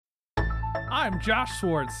I'm Josh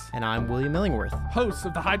Swartz, And I'm William Illingworth. host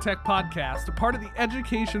of the High Tech Podcast, a part of the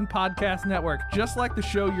Education Podcast Network, just like the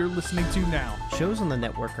show you're listening to now. Shows on the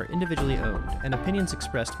network are individually owned, and opinions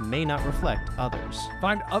expressed may not reflect others.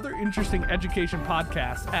 Find other interesting education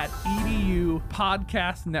podcasts at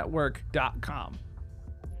edupodcastnetwork.com.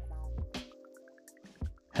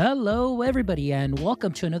 Hello, everybody, and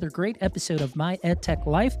welcome to another great episode of My EdTech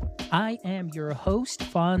Life. I am your host,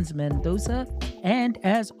 Fonz Mendoza, and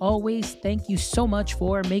as always, thank you so much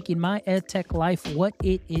for making My EdTech Life what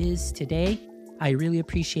it is today. I really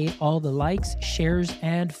appreciate all the likes, shares,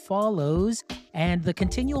 and follows, and the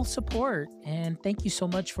continual support. And thank you so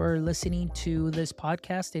much for listening to this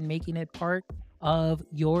podcast and making it part of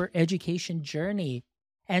your education journey.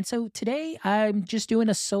 And so today I'm just doing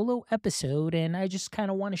a solo episode, and I just kind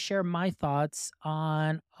of want to share my thoughts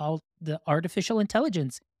on all the artificial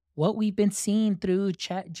intelligence, what we've been seeing through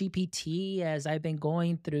ChatGPT as I've been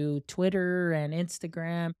going through Twitter and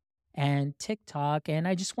Instagram and TikTok. And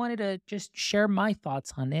I just wanted to just share my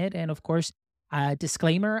thoughts on it. And of course,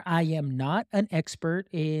 disclaimer, I am not an expert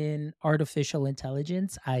in artificial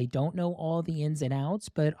intelligence. I don't know all the ins and outs,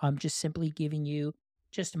 but I'm just simply giving you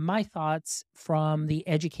just my thoughts from the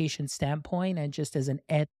education standpoint and just as an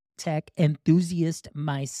ed tech enthusiast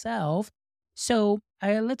myself. So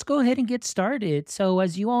let's go ahead and get started. So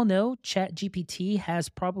as you all know, ChatGPT has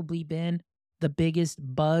probably been the biggest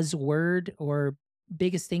buzzword or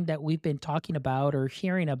biggest thing that we've been talking about or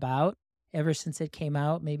hearing about ever since it came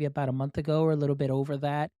out, maybe about a month ago or a little bit over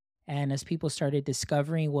that. And as people started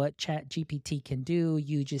discovering what ChatGPT can do,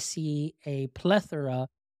 you just see a plethora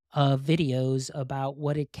of videos about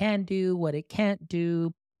what it can do, what it can't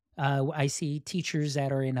do. I see teachers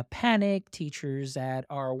that are in a panic, teachers that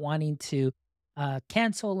are wanting to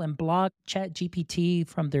cancel and block ChatGPT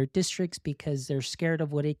from their districts because they're scared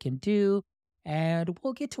of what it can do. And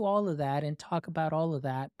we'll get to all of that and talk about all of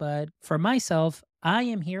that. But for myself, I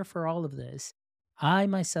am here for all of this. I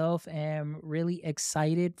myself am really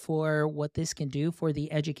excited for what this can do for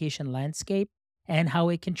the education landscape and how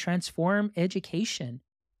it can transform education.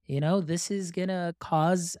 You know, this is going to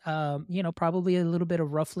cause, probably a little bit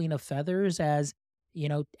of ruffling of feathers as,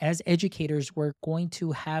 as educators, we're going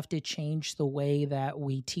to have to change the way that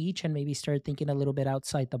we teach and maybe start thinking a little bit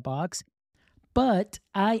outside the box. But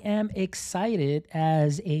I am excited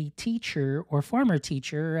as a teacher or former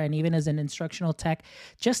teacher and even as an instructional tech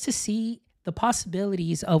just to see the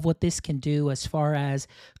possibilities of what this can do as far as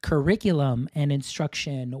curriculum and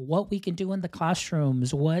instruction, what we can do in the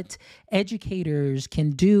classrooms, what educators can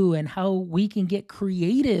do, and how we can get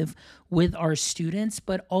creative with our students,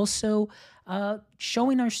 but also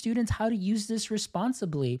showing our students how to use this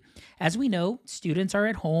responsibly. As we know, students are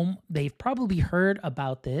at home. They've probably heard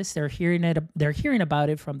about this. They're hearing about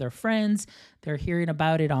it from their friends. They're hearing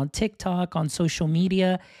about it on TikTok, on social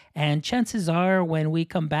media. And chances are when we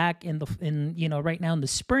come back right now in the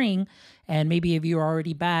spring, and maybe if you're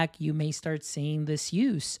already back, you may start seeing this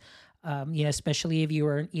use. Especially if you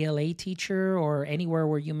are an ELA teacher or anywhere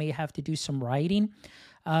where you may have to do some writing.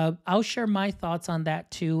 I'll share my thoughts on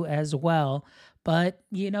that too as well. But,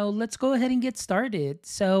 let's go ahead and get started.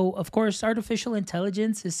 So, of course, artificial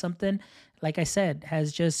intelligence is something, like I said,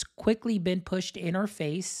 has just quickly been pushed in our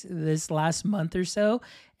face this last month or so.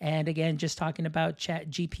 And again, just talking about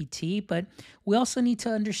ChatGPT, but we also need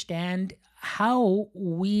to understand how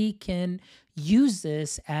we can use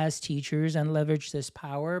this as teachers and leverage this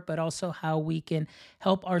power, but also how we can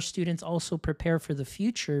help our students also prepare for the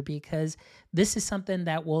future, because this is something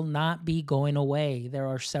that will not be going away. There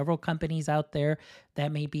are several companies out there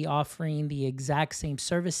that may be offering the exact same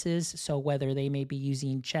services. So whether they may be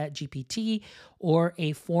using ChatGPT or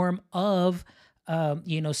a form of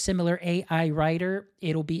similar AI writer,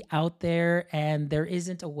 it'll be out there, and there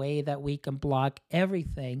isn't a way that we can block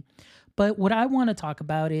everything. But what I want to talk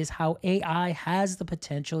about is how AI has the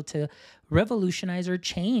potential to revolutionize or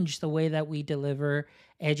change the way that we deliver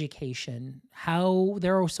education, how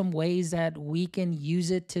there are some ways that we can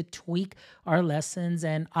use it to tweak our lessons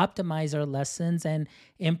and optimize our lessons and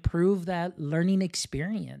improve that learning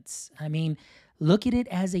experience. I mean, look at it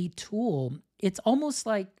as a tool. It's almost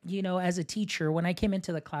like, as a teacher, when I came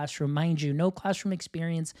into the classroom, mind you, no classroom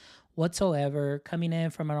experience whatsoever, coming in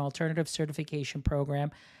from an alternative certification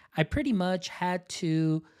program, I pretty much had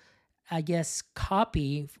to,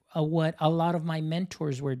 copy what a lot of my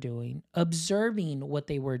mentors were doing, observing what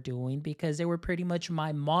they were doing, because they were pretty much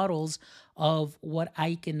my models of what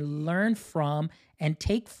I can learn from and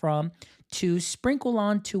take from to sprinkle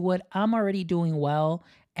on to what I'm already doing well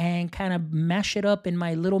and kind of mash it up in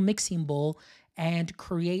my little mixing bowl and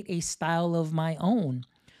create a style of my own.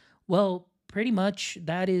 Well, pretty much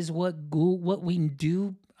that is what we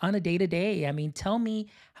do on a day to day. I mean, tell me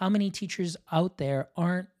how many teachers out there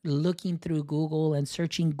aren't looking through Google and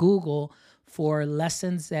searching Google for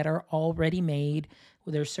lessons that are already made.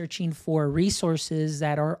 They're searching for resources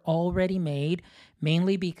that are already made,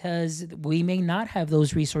 mainly because we may not have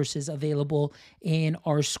those resources available in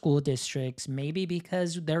our school districts, maybe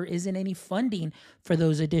because there isn't any funding for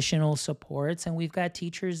those additional supports. And we've got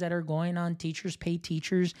teachers that are going on Teachers Pay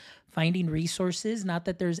Teachers, finding resources. Not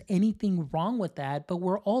that there's anything wrong with that, but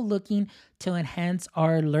we're all looking to enhance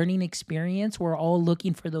our learning experience. We're all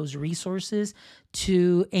looking for those resources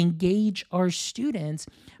to engage our students.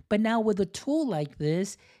 But now with a tool like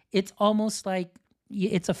this, it's almost like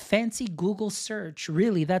it's a fancy Google search.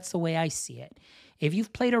 Really, that's the way I see it. If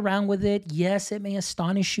you've played around with it, yes, it may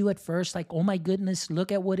astonish you at first, like, oh my goodness,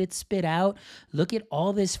 look at what it spit out. Look at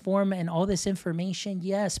all this form and all this information.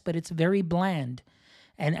 Yes, but it's very bland.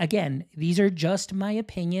 And again, these are just my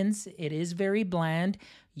opinions. It is very bland.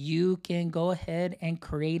 You can go ahead and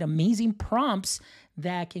create amazing prompts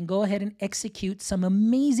that can go ahead and execute some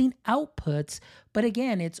amazing outputs. But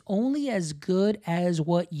again, it's only as good as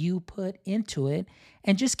what you put into it.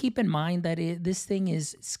 And just keep in mind that this thing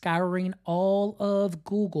is scouring all of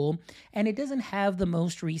Google, and it doesn't have the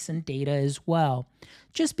most recent data as well.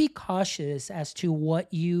 Just be cautious as to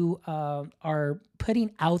what you are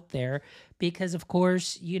putting out there, because of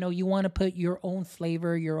course, you want to put your own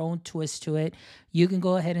flavor, your own twist to it. You can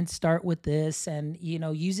go ahead and start with this and,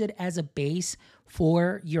 use it as a base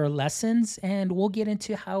for your lessons. And we'll get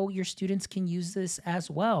into how your students can use this as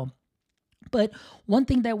well. But one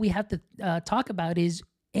thing that we have to talk about is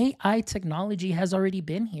AI technology has already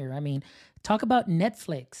been here. I mean, talk about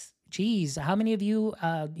Netflix. Geez, how many of you,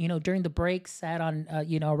 during the break sat on,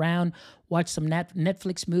 around, watched some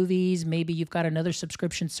Netflix movies? Maybe you've got another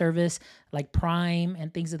subscription service like Prime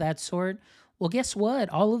and things of that sort. Well, guess what?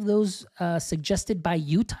 All of those suggested by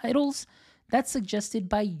you titles, that's suggested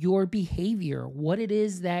by your behavior, what it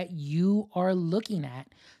is that you are looking at.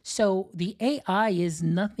 So the AI is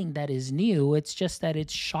nothing that is new. It's just that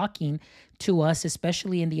it's shocking to us,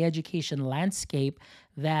 especially in the education landscape,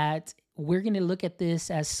 that we're going to look at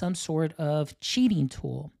this as some sort of cheating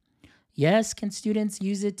tool. Yes, can students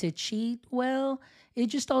use it to cheat? Well, it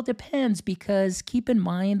just all depends, because keep in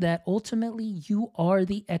mind that ultimately you are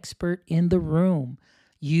the expert in the room.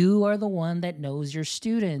 You are the one that knows your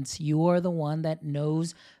students. You are the one that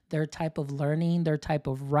knows their type of learning, their type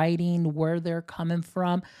of writing, where they're coming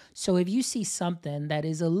from. So if you see something that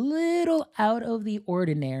is a little out of the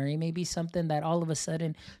ordinary, maybe something that all of a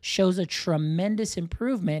sudden shows a tremendous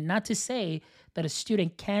improvement, not to say that a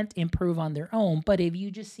student can't improve on their own, but if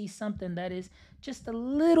you just see something that is just a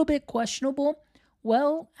little bit questionable,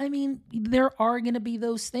 well, I mean, there are going to be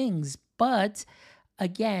those things. But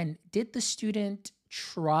again, did the student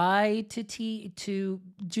try to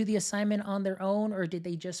do the assignment on their own, or did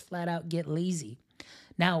they just flat out get lazy?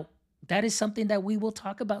 Now, that is something that we will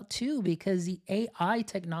talk about too, because the AI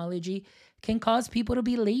technology can cause people to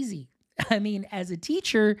be lazy. I mean, as a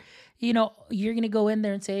teacher, you're going to go in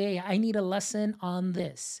there and say, hey, I need a lesson on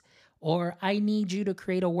this, or I need you to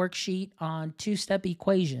create a worksheet on two-step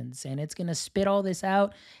equations, and it's going to spit all this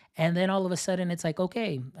out. And then all of a sudden it's like,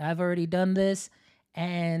 okay, I've already done this,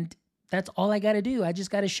 and that's all I got to do. I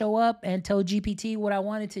just got to show up and tell GPT what I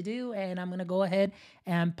wanted to do, and I'm going to go ahead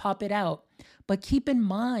and pop it out. But keep in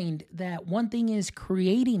mind that one thing is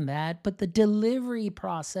creating that, but the delivery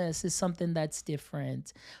process is something that's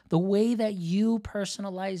different. The way that you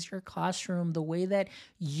personalize your classroom, the way that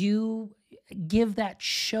you give that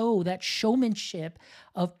showmanship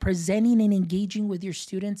of presenting and engaging with your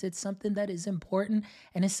students, it's something that is important,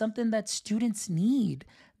 and it's something that students need.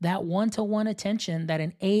 That one-to-one attention that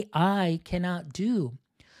an AI cannot do.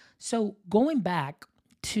 So going back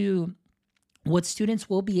to what students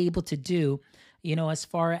will be able to do, as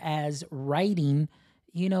far as writing,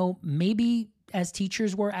 maybe as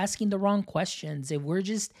teachers, we're asking the wrong questions. If we're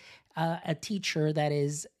just a teacher that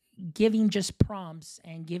is giving just prompts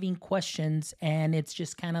and giving questions, and it's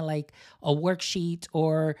just kind of like a worksheet,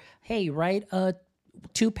 or, hey, write a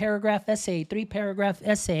 2-paragraph essay, 3-paragraph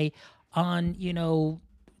essay on,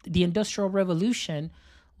 the Industrial Revolution.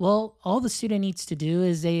 Well, all the student needs to do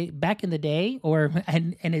is back in the day,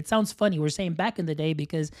 and it sounds funny, we're saying back in the day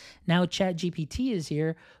because now ChatGPT is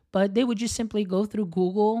here, but they would just simply go through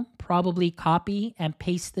Google, probably copy and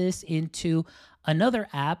paste this into another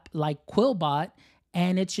app like Quillbot,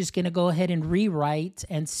 and it's just going to go ahead and rewrite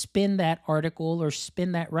and spin that article or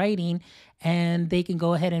spin that writing, and they can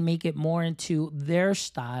go ahead and make it more into their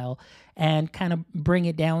style and kind of bring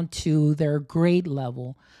it down to their grade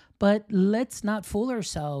level. But let's not fool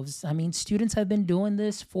ourselves. I mean, students have been doing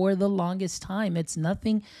this for the longest time. It's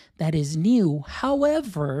nothing that is new.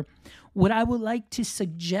 However, what I would like to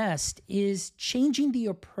suggest is changing the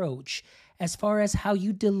approach as far as how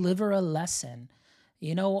you deliver a lesson.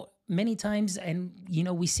 Many times, and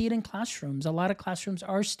we see it in classrooms. A lot of classrooms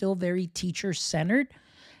are still very teacher centered.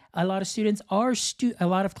 A lot of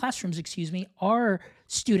classrooms, are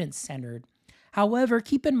student centered. However,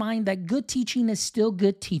 keep in mind that good teaching is still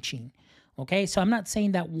good teaching. Okay, so I'm not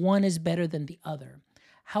saying that one is better than the other.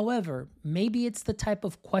 However, maybe it's the type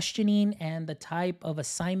of questioning and the type of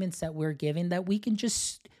assignments that we're giving that we can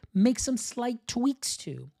just make some slight tweaks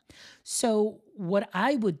to. So what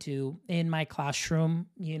I would do in my classroom,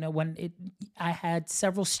 I had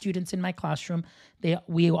several students in my classroom.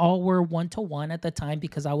 We all were one-to-one at the time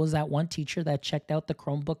because I was that one teacher that checked out the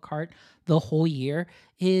Chromebook cart the whole year,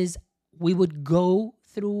 is we would go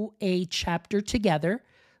through a chapter together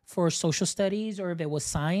for social studies, or if it was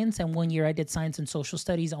science, and one year I did science and social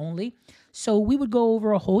studies only. So we would go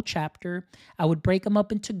over a whole chapter. I would break them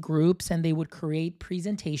up into groups, and they would create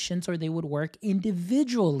presentations, or they would work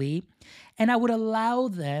individually, and I would allow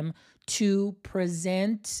them to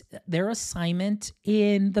present their assignment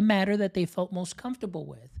in the matter that they felt most comfortable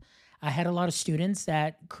with. I had a lot of students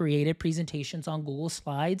that created presentations on Google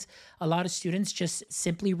Slides. A lot of students just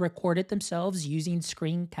simply recorded themselves using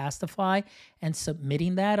Screencastify and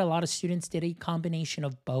submitting that. A lot of students did a combination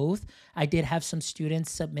of both. I did have some students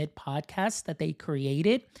submit podcasts that they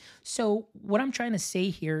created. So what I'm trying to say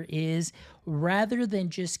here is, rather than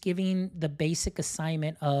just giving the basic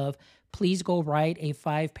assignment of please go write a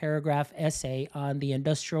 5-paragraph essay on the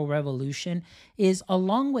Industrial Revolution, is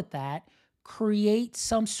along with that, create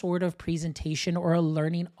some sort of presentation or a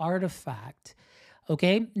learning artifact.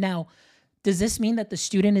 Okay. Now, does this mean that the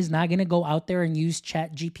student is not going to go out there and use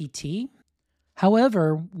ChatGPT?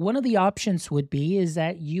 However, one of the options would be is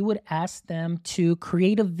that you would ask them to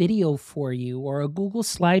create a video for you or a Google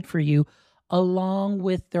slide for you along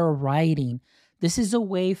with their writing. This is a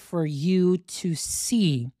way for you to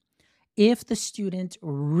see if the student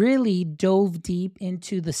really dove deep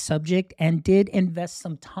into the subject and did invest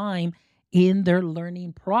some time in their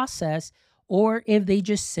learning process, or if they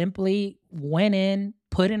just simply went in,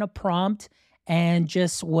 put in a prompt, and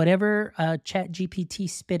just whatever ChatGPT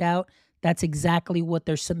spit out, that's exactly what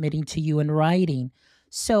they're submitting to you in writing.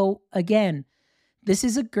 So again,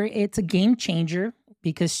 it's a game changer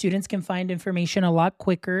because students can find information a lot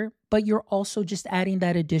quicker, but you're also just adding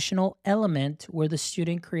that additional element where the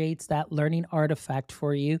student creates that learning artifact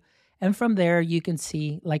for you. And from there, you can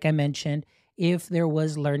see, like I mentioned, if there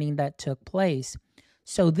was learning that took place.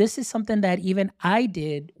 So this is something that even I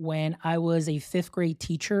did when I was a 5th grade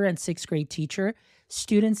teacher and 6th grade teacher.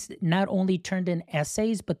 Students not only turned in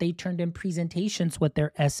essays, but they turned in presentations with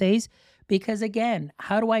their essays. Because again,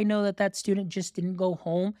 how do I know that that student just didn't go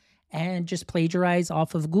home and just plagiarize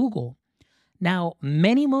off of Google? Now,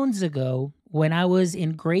 many moons ago, when I was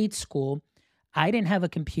in grade school, I didn't have a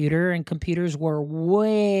computer, and computers were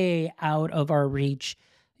way out of our reach.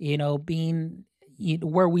 Being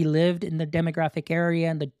where we lived in the demographic area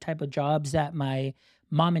and the type of jobs that my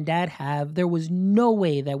mom and dad have, there was no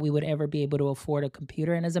way that we would ever be able to afford a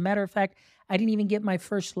computer. And as a matter of fact, I didn't even get my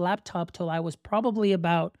first laptop till I was probably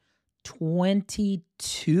about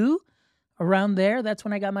 22, around there. That's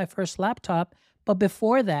when I got my first laptop. But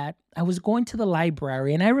before that, I was going to the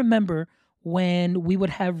library. And I remember when we would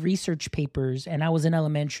have research papers and I was in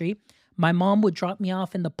elementary, my mom would drop me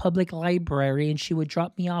off in the public library, and she would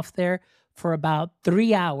drop me off there for about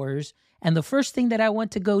 3 hours. And the first thing that I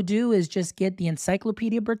went to go do is just get the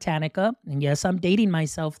Encyclopedia Britannica. And yes, I'm dating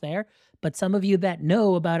myself there, but some of you that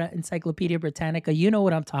know about Encyclopedia Britannica, you know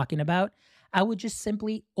what I'm talking about. I would just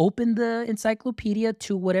simply open the encyclopedia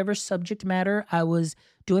to whatever subject matter I was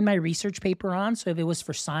doing my research paper on. So if it was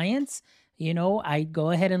for science, I'd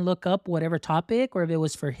go ahead and look up whatever topic, or if it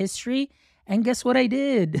was for history. And guess what I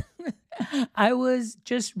did? I was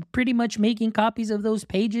just pretty much making copies of those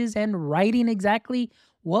pages and writing exactly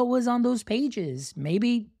what was on those pages.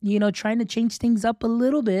 Maybe, trying to change things up a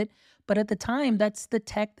little bit. But at the time, that's the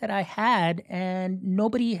tech that I had, and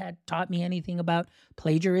nobody had taught me anything about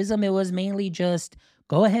plagiarism. It was mainly just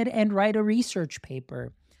go ahead and write a research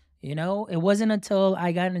paper. It wasn't until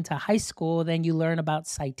I got into high school, then you learn about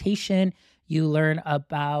citation, you learn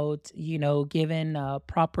about, given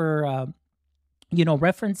proper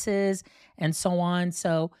references and so on.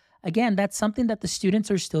 So again, that's something that the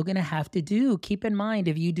students are still going to have to do. Keep in mind,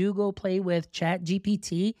 if you do go play with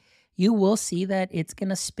ChatGPT, you will see that it's going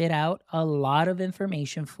to spit out a lot of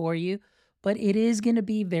information for you, but it is going to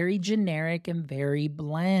be very generic and very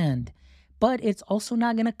bland. but it's also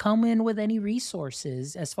not going to come in with any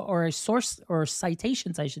resources as far or a source or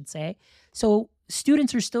citations, I should say. So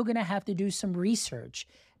students are still going to have to do some research.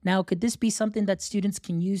 Now, could this be something that students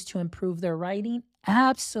can use to improve their writing?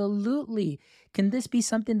 Absolutely. Can this be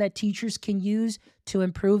something that teachers can use to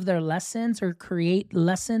improve their lessons or create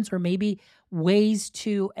lessons or maybe ways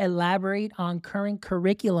to elaborate on current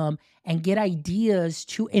curriculum and get ideas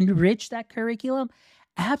to enrich that curriculum?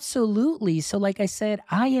 Absolutely. So, like I said,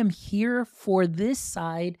 I am here for this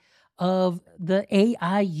side of the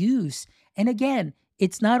AI use. And again,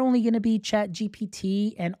 it's not only going to be Chat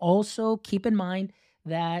GPT, and also keep in mind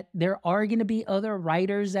that there are going to be other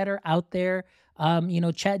writers that are out there.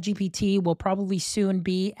 Chat GPT will probably soon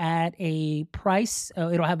be at a price,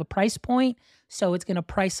 it'll have a price point. So it's going to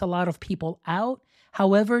price a lot of people out.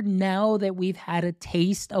 However, now that we've had a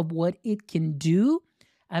taste of what it can do,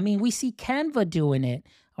 I mean, we see Canva doing it.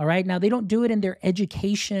 All right. Now, they don't do it in their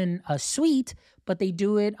education suite, but they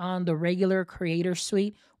do it on the regular creator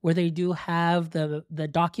suite where they do have the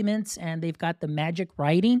documents and they've got the magic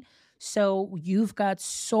writing. So you've got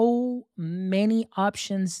so many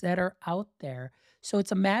options that are out there. So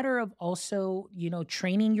it's a matter of also,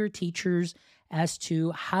 training your teachers as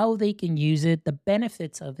to how they can use it, the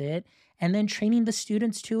benefits of it, and then training the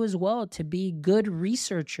students too as well to be good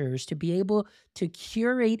researchers, to be able to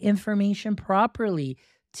curate information properly,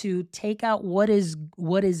 to take out what is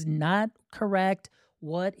not correct,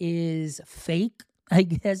 what is fake, I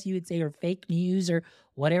guess you would say, or fake news, or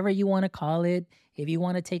whatever you want to call it. If you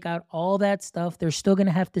want to take out all that stuff, they're still going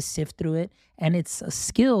to have to sift through it. And it's a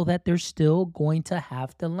skill that they're still going to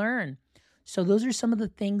have to learn. So those are some of the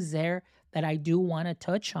things there that I do want to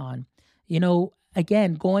touch on.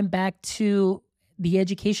 Again, going back to the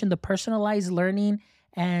education, the personalized learning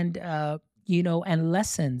and, and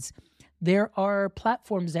lessons. There are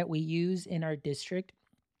platforms that we use in our district.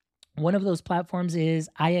 One of those platforms is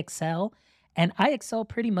IXL. And IXL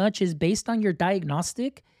pretty much is based on your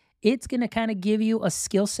diagnostic. It's going to kind of give you a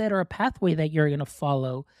skill set or a pathway that you're going to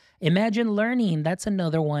follow. Imagine Learning, that's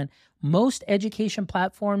another one. Most education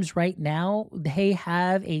platforms right now, they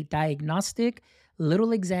have a diagnostic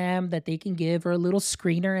little exam that they can give or a little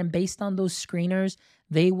screener. And based on those screeners,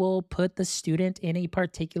 they will put the student in a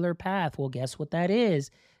particular path. Well, guess what that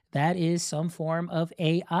is? That is some form of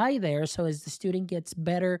AI there. So as the student gets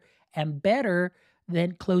better and better,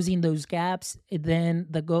 then closing those gaps, then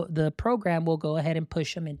the program will go ahead and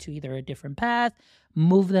push them into either a different path,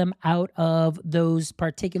 move them out of those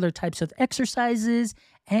particular types of exercises,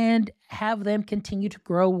 and have them continue to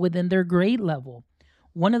grow within their grade level.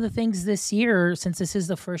 One of the things this year, since this is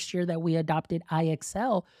the first year that we adopted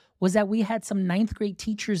IXL, was that we had some ninth grade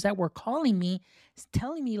teachers that were calling me,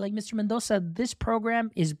 telling me, like, Mr. Mendoza, this program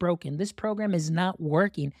is broken. This program is not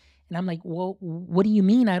working. And I'm like, well, what do you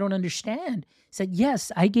mean? I don't understand. He said, yes,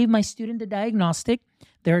 I gave my student a diagnostic.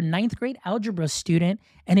 They're a ninth grade algebra student,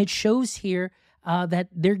 and it shows here that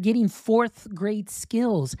they're getting fourth grade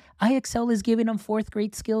skills. IXL is giving them fourth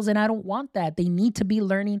grade skills, and I don't want that. They need to be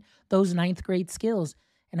learning those ninth grade skills.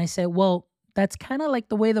 And I said, well, that's kind of like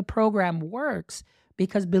the way the program works,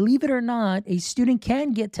 because believe it or not, a student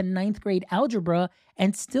can get to ninth grade algebra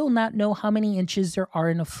and still not know how many inches there are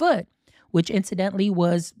in a foot, which incidentally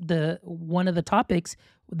was one of the topics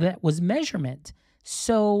that was measurement.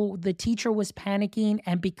 So the teacher was panicking,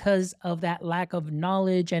 and because of that lack of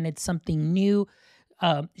knowledge and it's something new,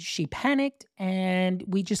 she panicked, and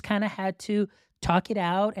we just kind of had to talk it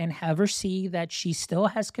out and have her see that she still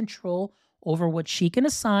has control over what she can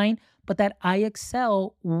assign, but that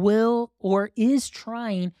IXL will or is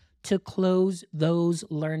trying to close those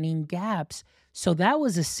learning gaps. So that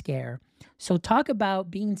was a scare. So talk about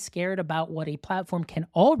being scared about what a platform can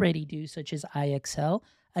already do, such as IXL.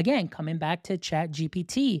 Again, coming back to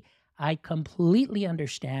ChatGPT, I completely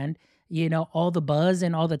understand, all the buzz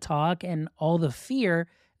and all the talk and all the fear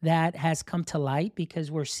that has come to light because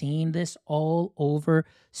we're seeing this all over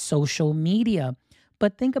social media.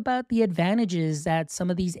 But think about the advantages that some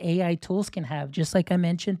of these AI tools can have, just like I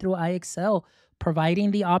mentioned through IXL, providing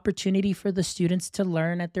the opportunity for the students to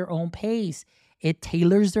learn at their own pace. It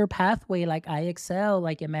tailors their pathway like IXL,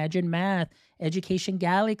 like Imagine Math, Education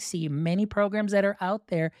Galaxy, many programs that are out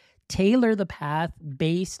there tailor the path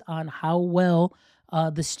based on how well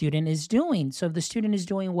the student is doing. So if the student is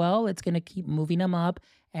doing well, it's going to keep moving them up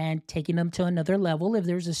and taking them to another level. If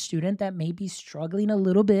there's a student that may be struggling a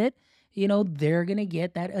little bit, they're going to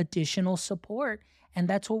get that additional support. And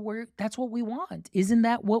that's what we want. Isn't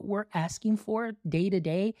that what we're asking for day to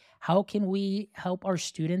day? How can we help our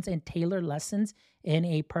students and tailor lessons in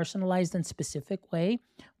a personalized and specific way?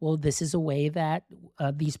 Well, this is a way that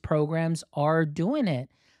these programs are doing it.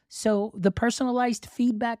 So the personalized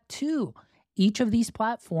feedback too. Each of these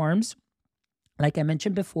platforms, like I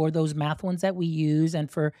mentioned before, those math ones that we use,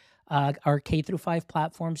 and for our K through 5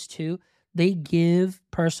 platforms too, they give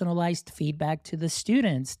personalized feedback to the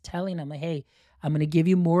students, telling them, hey, I'm going to give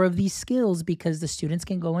you more of these skills, because the students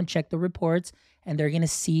can go and check the reports and they're going to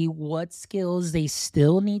see what skills they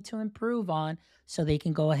still need to improve on, so they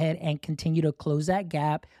can go ahead and continue to close that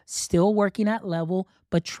gap, still working at level,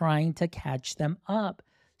 but trying to catch them up.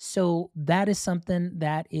 So that is something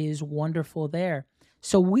that is wonderful there.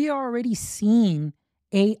 So we are already seeing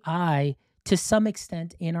AI to some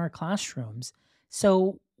extent in our classrooms.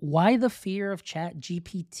 So why the fear of Chat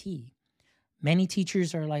GPT? Many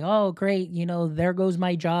teachers are like, oh, great, there goes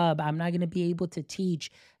my job. I'm not going to be able to teach.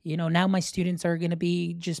 Now my students are going to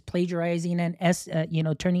be just plagiarizing and,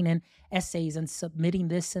 turning in essays and submitting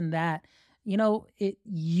this and that.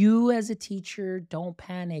 You as a teacher, don't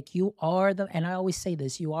panic. You are and I always say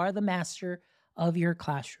this, you are the master of your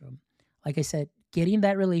classroom. Like I said, getting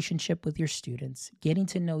that relationship with your students, getting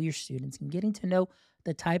to know your students, and getting to know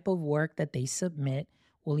the type of work that they submit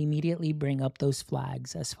will immediately bring up those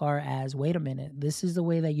flags as far as, wait a minute, this is the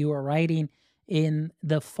way that you are writing in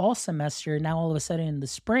the fall semester. Now, all of a sudden in the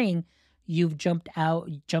spring, you've jumped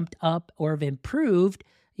up, or have improved,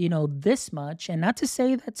 this much. And not to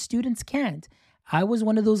say that students can't. I was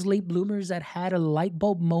one of those late bloomers that had a light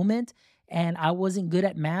bulb moment, and I wasn't good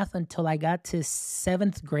at math until I got to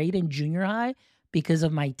 7th grade in junior high because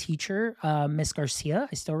of my teacher, Miss Garcia.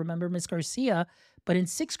 I still remember Miss Garcia. But in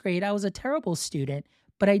 6th grade, I was a terrible student.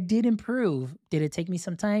 But I did improve. Did it take me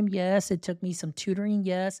some time? Yes. It took me some tutoring?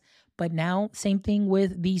 Yes. But now, same thing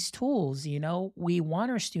with these tools. We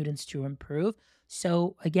want our students to improve.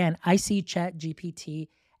 So again, I see Chat GPT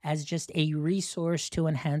as just a resource to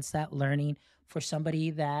enhance that learning for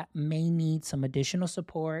somebody that may need some additional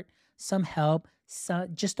support, some help,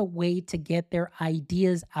 just a way to get their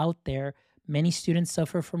ideas out there. Many students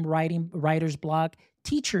suffer from writer's block.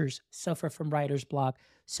 Teachers suffer from writer's block.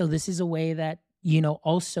 So this is a way that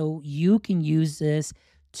also you can use this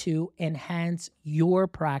to enhance your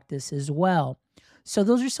practice as well. So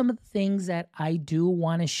those are some of the things that I do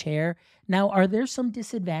want to share. Now, are there some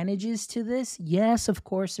disadvantages to this? Yes, of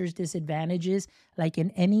course, there's disadvantages. Like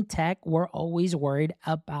in any tech, we're always worried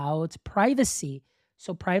about privacy.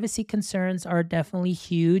 So privacy concerns are definitely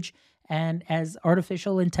huge. And as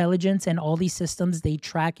artificial intelligence and all these systems, they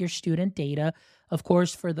track your student data, of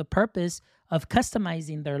course, for the purpose of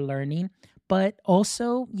customizing their learning. But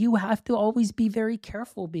also, you have to always be very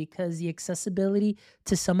careful, because the accessibility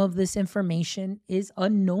to some of this information is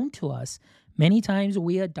unknown to us. Many times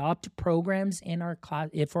we adopt programs in our class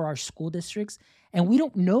for our school districts, and we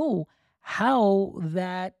don't know how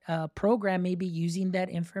that program may be using that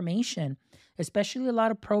information, especially a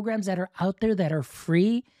lot of programs that are out there that are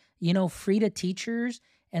free, free to teachers.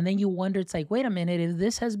 And then you wonder, it's like, wait a minute, if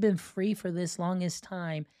this has been free for this longest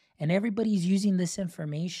time and everybody's using this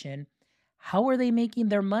information, how are they making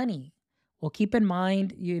their money? Well, keep in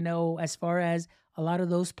mind, as far as a lot of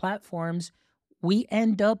those platforms, we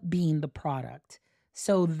end up being the product.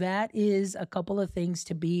 So that is a couple of things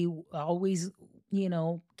to be always,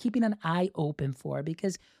 keeping an eye open for,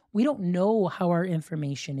 because we don't know how our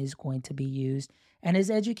information is going to be used. And as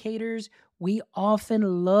educators, we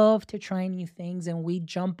often love to try new things, and we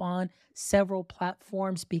jump on several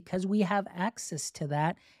platforms because we have access to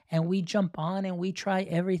that. And we jump on and we try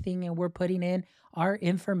everything, and we're putting in our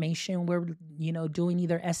information. We're, doing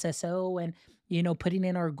either SSO and, putting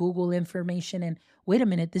in our Google information. And wait a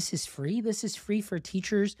minute, this is free? This is free for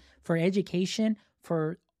teachers, for education,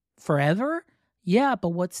 for forever? Yeah, but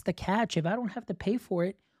what's the catch? If I don't have to pay for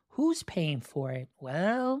it, who's paying for it?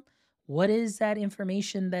 Well, what is that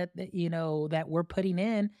information that we're putting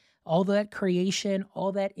in? All that creation,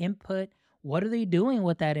 all that input, what are they doing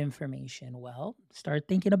with that information? Well, start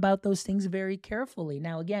thinking about those things very carefully.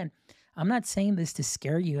 Now, again, I'm not saying this to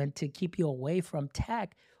scare you and to keep you away from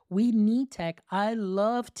tech. We need tech. I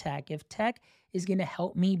love tech. If tech is going to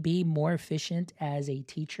help me be more efficient as a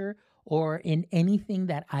teacher or in anything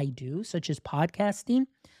that I do, such as podcasting,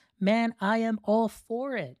 man, I am all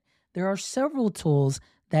for it. There are several tools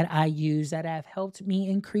that I use that have helped me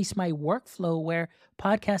increase my workflow, where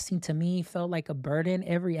podcasting to me felt like a burden.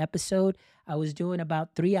 Every episode, I was doing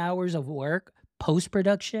about 3 hours of work,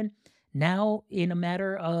 post-production. Now, in a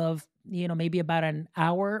matter of, maybe about an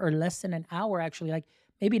hour or less than an hour, actually, like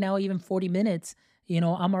maybe now even 40 minutes,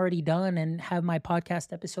 I'm already done and have my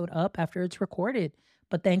podcast episode up after it's recorded.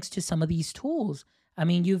 But thanks to some of these tools. I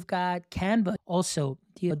mean, you've got Canva, also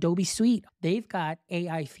the Adobe Suite. They've got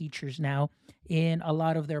AI features now in a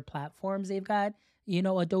lot of their platforms. They've got,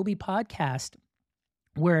 Adobe Podcast.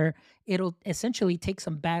 where it'll essentially take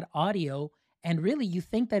some bad audio, and really you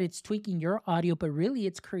think that it's tweaking your audio, but really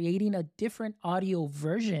it's creating a different audio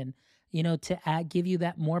version, to give you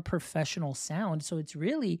that more professional sound. So it's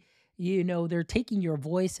really, they're taking your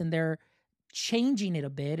voice and they're changing it a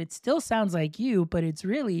bit. It still sounds like you, but it's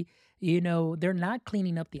really, they're not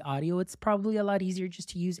cleaning up the audio. It's probably a lot easier just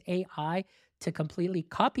to use AI to completely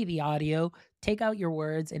copy the audio, take out your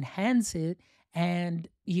words, enhance it, and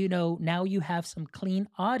now you have some clean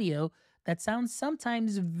audio that sounds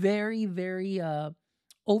sometimes very, very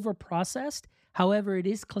over processed. However, it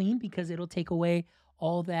is clean because it'll take away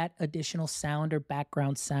all that additional sound or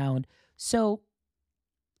background sound. So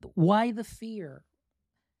why the fear?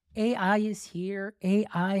 AI is here.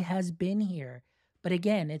 AI has been here. But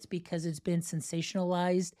again, it's because it's been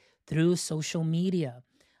sensationalized through social media.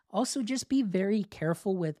 Also, just be very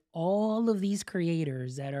careful with all of these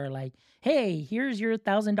creators that are like, hey, here's your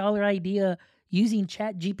 $1,000 idea using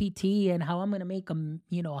Chat GPT and how I'm going to make them,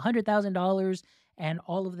 $100,000 and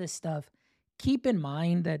all of this stuff. Keep in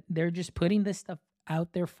mind that they're just putting this stuff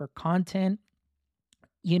out there for content.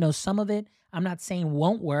 Some of it, I'm not saying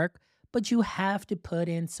won't work, but you have to put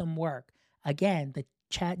in some work. Again, the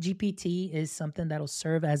Chat GPT is something that'll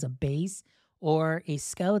serve as a base or a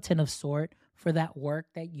skeleton of sort for that work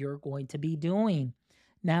that you're going to be doing.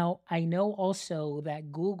 Now, I know also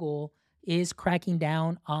that Google is cracking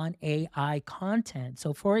down on AI content.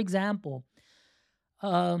 So, for example,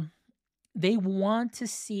 um, they want to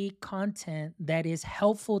see content that is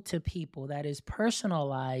helpful to people, that is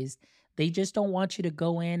personalized. They just don't want you to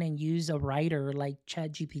go in and use a writer like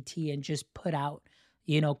ChatGPT and just put out,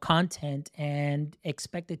 content and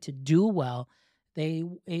expect it to do well. They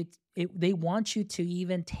want you to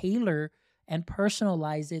even tailor and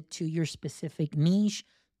personalize it to your specific niche,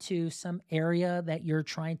 to some area that you're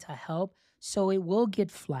trying to help. So it will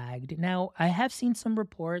get flagged. Now, I have seen some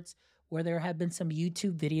reports where there have been some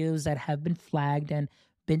YouTube videos that have been flagged and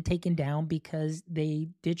been taken down because they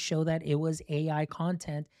did show that it was AI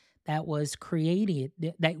content that was created,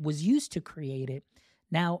 that was used to create it.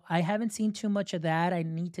 Now, I haven't seen too much of that. I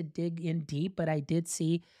need to dig in deep, but I did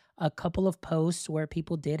see a couple of posts where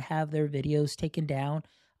people did have their videos taken down.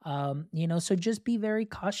 So just be very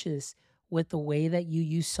cautious with the way that you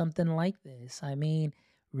use something like this. I mean,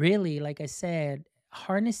 really, like I said,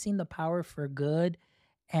 harnessing the power for good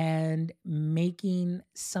and making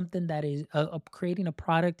something that is creating a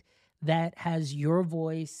product that has your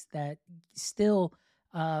voice, that still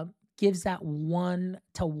uh, gives that one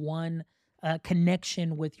to one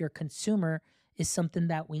connection with your consumer, is something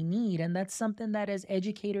that we need. And that's something that as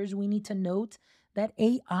educators, we need to note that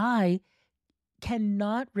AI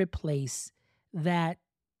cannot replace that,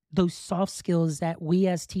 those soft skills that we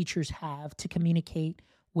as teachers have to communicate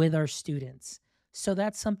with our students. So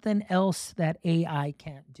that's something else that AI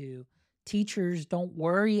can't do. Teachers, don't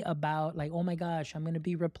worry about like, oh my gosh, I'm going to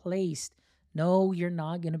be replaced. No, you're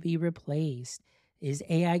not going to be replaced. Is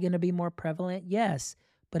AI going to be more prevalent? Yes,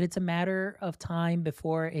 but it's a matter of time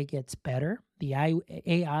before it gets better. The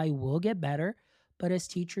AI will get better, but as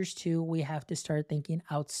teachers too, we have to start thinking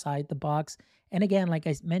outside the box. And again, like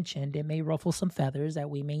I mentioned, it may ruffle some feathers that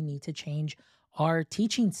we may need to change our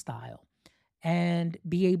teaching style and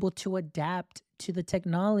be able to adapt to the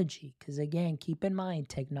technology. Because again, keep in mind,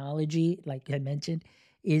 technology, like I mentioned,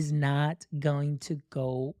 is not going to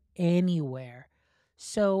go anywhere.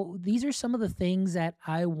 So these are some of the things that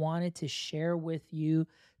I wanted to share with you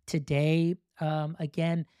today.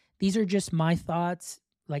 Again, these are just my thoughts.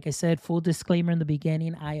 Like I said, full disclaimer in the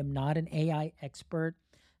beginning, I am not an AI expert.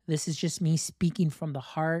 This is just me speaking from the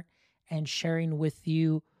heart and sharing with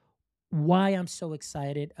you why I'm so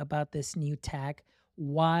excited about this new tech,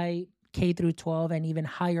 why K through 12 and even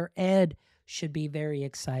higher ed should be very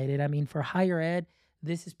excited. I mean, for higher ed,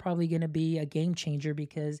 this is probably going to be a game changer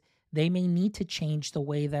because they may need to change the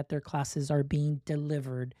way that their classes are being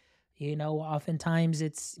delivered. Oftentimes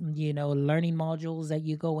it's, learning modules that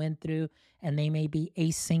you go in through, and they may be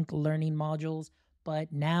async learning modules,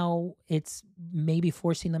 but now it's maybe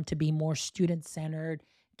forcing them to be more student centered,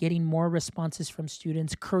 getting more responses from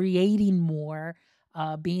students, creating more,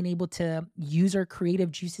 being able to use our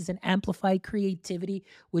creative juices and amplify creativity,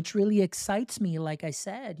 which really excites me. Like I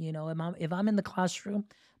said, if I'm in the classroom,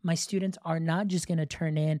 my students are not just going to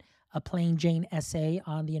turn in a plain Jane essay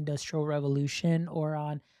on the Industrial Revolution or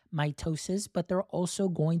on mitosis, but they're also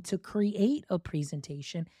going to create a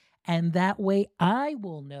presentation. And that way I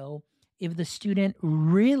will know if the student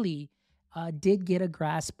really did get a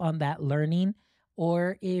grasp on that learning,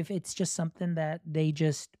 or if it's just something that they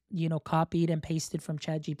just, copied and pasted from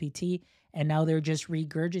ChatGPT and now they're just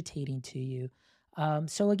regurgitating to you.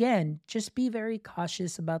 So again, just be very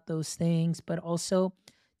cautious about those things, but also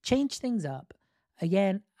change things up.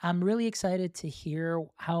 Again, I'm really excited to hear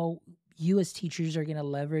how you as teachers are going to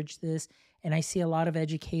leverage this. And I see a lot of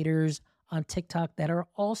educators on TikTok that are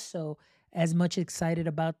also as excited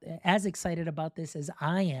about this as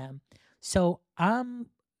I am. So I'm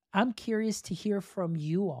curious to hear from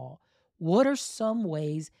you all. What are some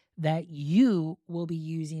ways that you will be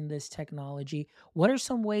using this technology? What are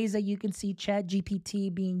some ways that you can see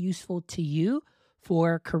ChatGPT being useful to you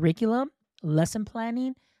for curriculum, lesson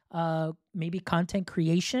planning, maybe content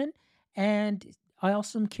creation? And I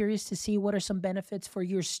also am curious to see what are some benefits for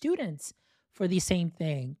your students for the same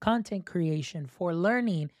thing, content creation, for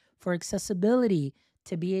learning, for accessibility,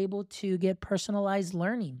 to be able to get personalized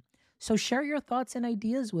learning. So share your thoughts and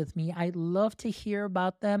ideas with me. I'd love to hear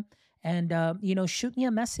about them. And, shoot me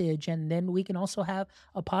a message, and then we can also have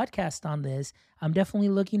a podcast on this. I'm definitely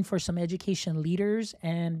looking for some education leaders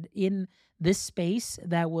and in this space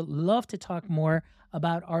that would love to talk more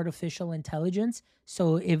about artificial intelligence.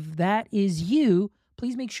 So if that is you,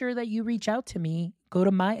 please make sure that you reach out to me. Go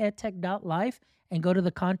to myedtech.life and go to the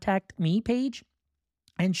Contact Me page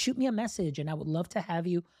and shoot me a message, and I would love to have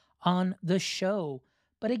you on the show.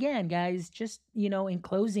 But again, guys, just, in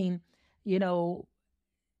closing,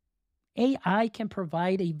 AI can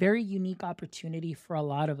provide a very unique opportunity for a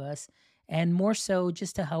lot of us, and more so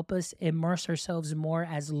just to help us immerse ourselves more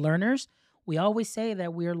as learners. We always say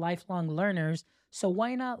that we're lifelong learners, so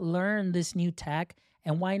why not learn this new tech,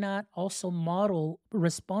 and why not also model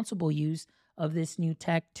responsible use of this new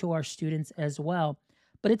tech to our students as well?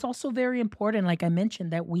 But it's also very important, like I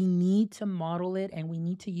mentioned, that we need to model it and we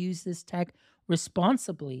need to use this tech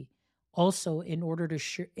responsibly also in order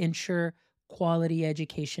to ensure quality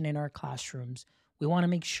education in our classrooms. We want to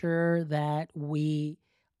make sure that we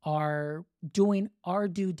are doing our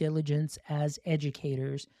due diligence as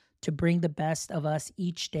educators to bring the best of us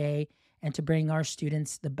each day and to bring our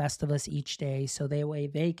students the best of us each day, so that way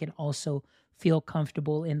they can also feel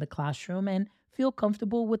comfortable in the classroom and feel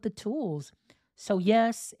comfortable with the tools. So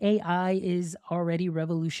yes, AI is already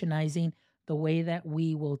revolutionizing the way that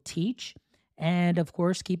we will teach. And of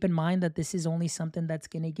course, keep in mind that this is only something that's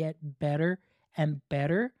going to get better and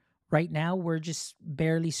better. Right now, we're just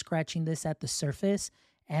barely scratching this at the surface.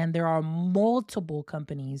 And there are multiple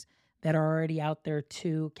companies that are already out there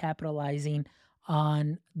too, capitalizing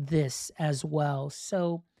on this as well.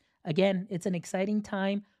 So again, it's an exciting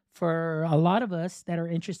time for a lot of us that are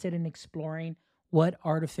interested in exploring what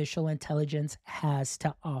artificial intelligence has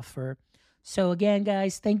to offer. So again,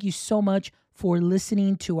 guys, thank you so much for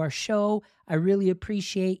listening to our show. I really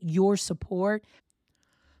appreciate your support.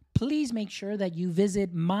 Please make sure that you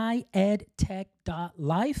visit myedtech.life,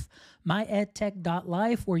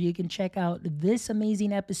 where you can check out this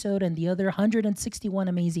amazing episode and the other 161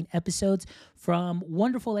 amazing episodes from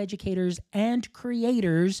wonderful educators and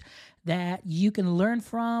creators that you can learn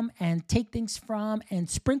from and take things from and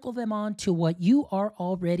sprinkle them on to what you are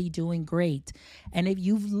already doing great. And if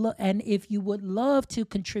you would love to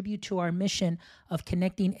contribute to our mission of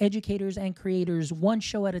connecting educators and creators one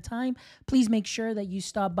show at a time, please make sure that you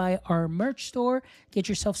stop by our merch store, get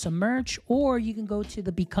yourself some merch, or you can go to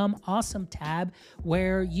the Become Awesome tab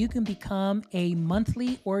where you can become a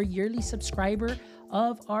monthly or yearly subscriber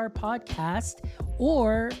of our podcast,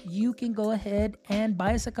 or you can go ahead and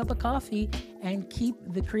buy us a cup of coffee and keep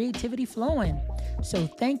the creativity flowing. So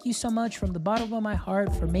thank you so much from the bottom of my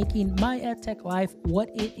heart for making my EdTech life what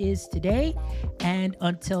it is today. And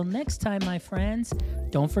until next time, my friends,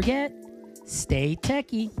 don't forget, stay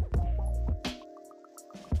techie.